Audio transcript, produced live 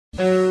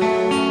I'm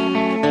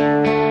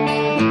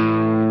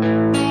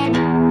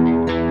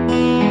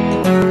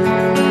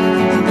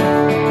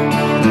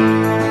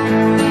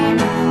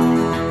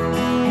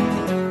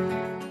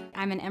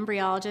an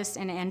embryologist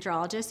and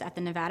andrologist at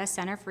the Nevada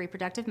Center for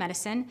Reproductive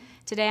Medicine.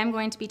 Today I'm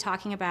going to be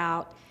talking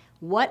about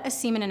what a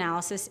semen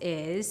analysis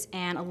is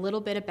and a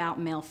little bit about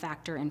male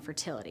factor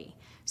infertility.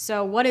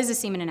 So what is a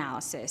semen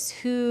analysis?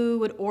 Who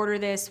would order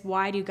this?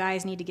 Why do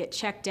guys need to get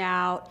checked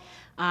out?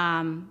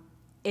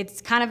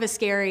 It's kind of a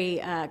scary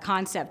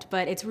concept,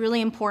 but it's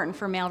really important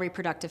for male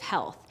reproductive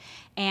health.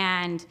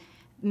 And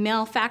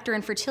male factor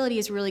infertility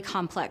is really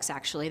complex,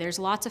 actually. There's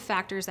lots of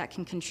factors that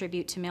can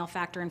contribute to male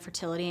factor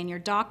infertility, and your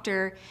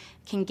doctor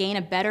can gain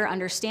a better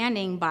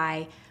understanding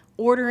by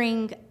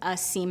ordering a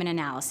semen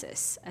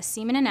analysis. A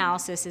semen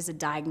analysis is a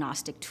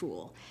diagnostic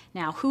tool.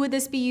 Now, who would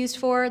this be used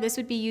for? This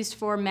would be used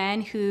for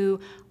men who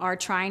are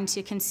trying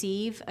to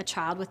conceive a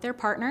child with their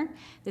partner.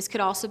 This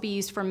could also be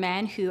used for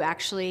men who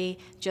actually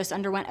just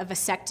underwent a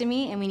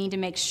vasectomy, and we need to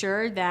make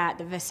sure that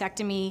the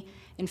vasectomy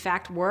in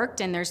fact worked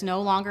and there's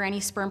no longer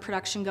any sperm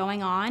production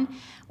going on.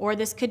 Or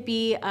this could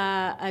be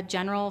a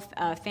general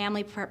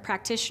family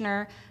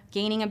practitioner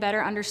gaining a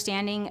better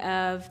understanding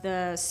of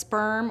the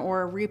sperm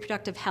or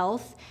reproductive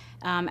health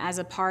as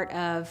a part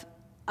of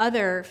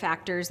other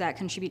factors that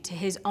contribute to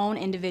his own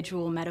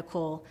individual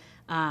medical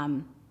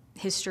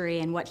history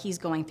and what he's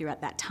going through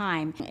at that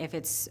time, if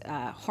it's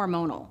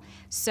hormonal.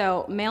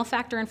 So male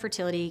factor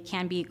infertility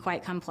can be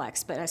quite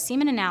complex, but a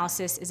semen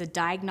analysis is a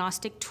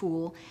diagnostic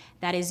tool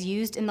that is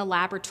used in the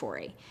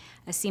laboratory.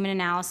 A semen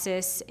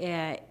analysis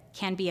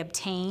can be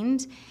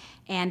obtained,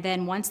 and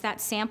then once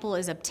that sample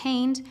is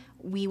obtained,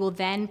 we will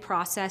then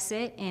process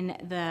it in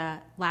the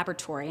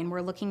laboratory, and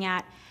we're looking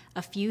at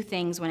a few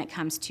things when it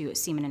comes to a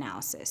semen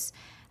analysis.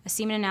 A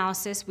semen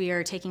analysis, we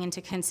are taking into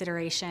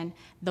consideration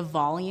the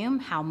volume,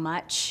 how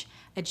much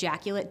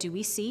ejaculate do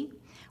we see.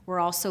 We're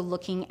also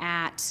looking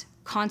at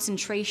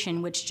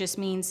concentration, which just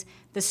means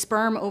the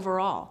sperm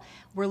overall.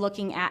 We're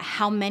looking at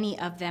how many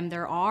of them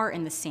there are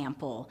in the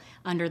sample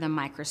under the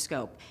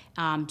microscope.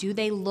 Do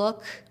they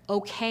look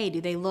okay?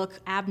 Do they look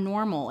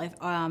abnormal? If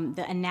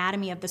the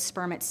anatomy of the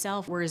sperm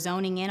itself we're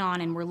zoning in on,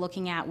 and we're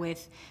looking at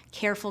with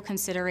careful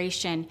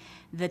consideration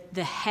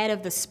the head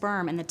of the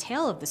sperm and the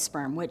tail of the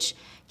sperm, which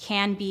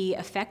can be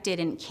affected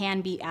and can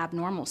be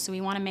abnormal. So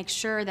we want to make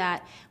sure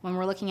that when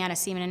we're looking at a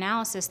semen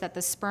analysis that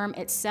the sperm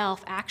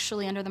itself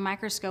actually under the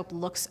microscope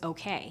looks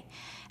okay,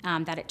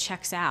 that it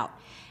checks out.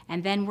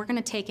 And then we're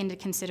going to take into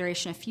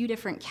consideration a few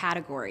different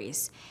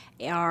categories.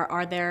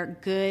 Are there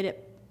good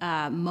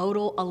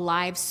motile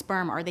alive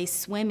sperm? Are they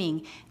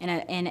swimming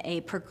in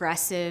a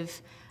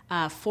progressive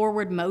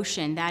forward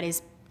motion that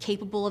is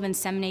capable of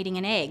inseminating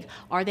an egg?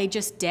 Are they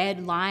just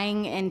dead,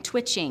 lying and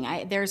twitching?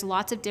 There's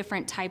lots of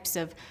different types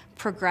of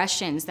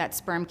progressions that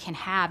sperm can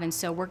have, and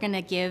so we're going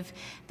to give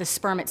the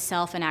sperm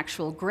itself an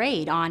actual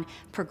grade on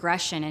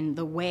progression and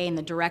the way and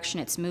the direction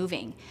it's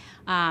moving.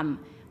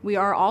 We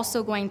are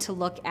also going to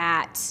look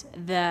at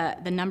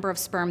the number of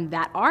sperm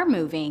that are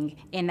moving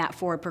in that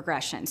forward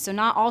progression. So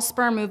not all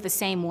sperm move the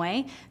same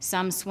way.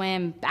 Some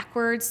swim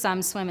backwards,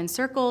 some swim in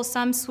circles,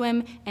 some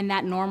swim in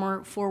that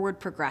normal forward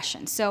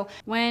progression. So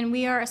when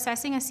we are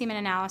assessing a semen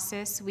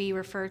analysis, we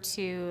refer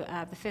to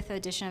the 5th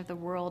edition of the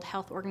World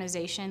Health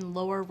Organization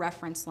lower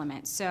reference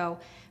limit. So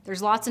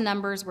there's lots of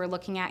numbers we're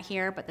looking at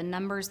here, but the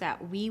numbers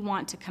that we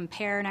want to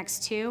compare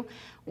next to,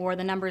 or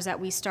the numbers that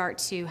we start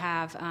to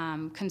have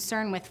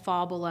concern with,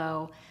 fall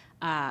below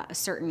a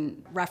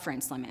certain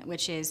reference limit,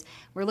 which is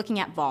we're looking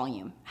at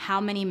volume.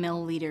 How many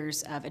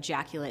milliliters of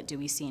ejaculate do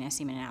we see in a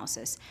semen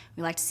analysis?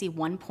 We like to see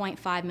 1.5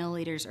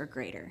 milliliters or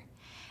greater.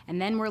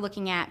 And then we're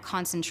looking at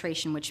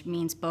concentration, which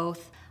means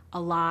both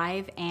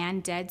alive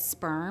and dead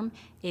sperm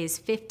is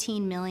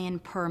 15 million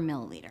per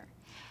milliliter.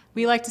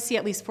 We like to see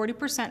at least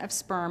 40% of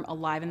sperm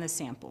alive in the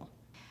sample.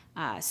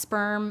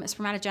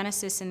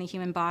 Spermatogenesis in the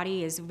human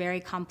body is very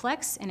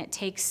complex, and it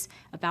takes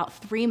about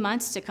 3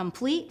 months to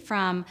complete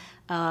from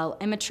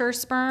immature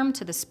sperm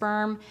to the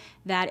sperm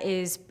that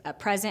is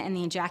present in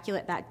the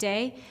ejaculate that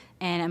day.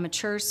 And a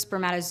mature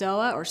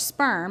spermatozoa or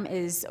sperm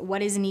is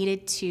what is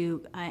needed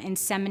to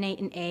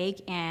inseminate an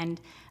egg and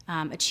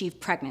achieve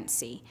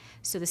pregnancy.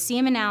 So the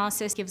semen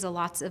analysis gives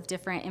lots of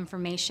different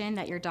information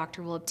that your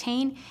doctor will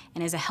obtain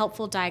and is a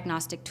helpful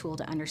diagnostic tool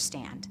to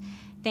understand.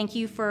 Thank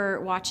you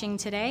for watching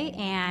today,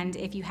 and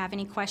if you have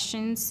any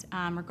questions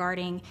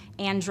regarding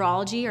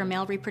andrology or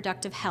male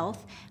reproductive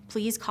health,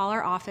 please call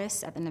our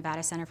office at the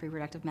Nevada Center for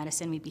Reproductive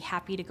Medicine. We'd be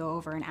happy to go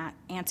over and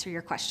answer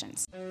your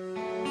questions.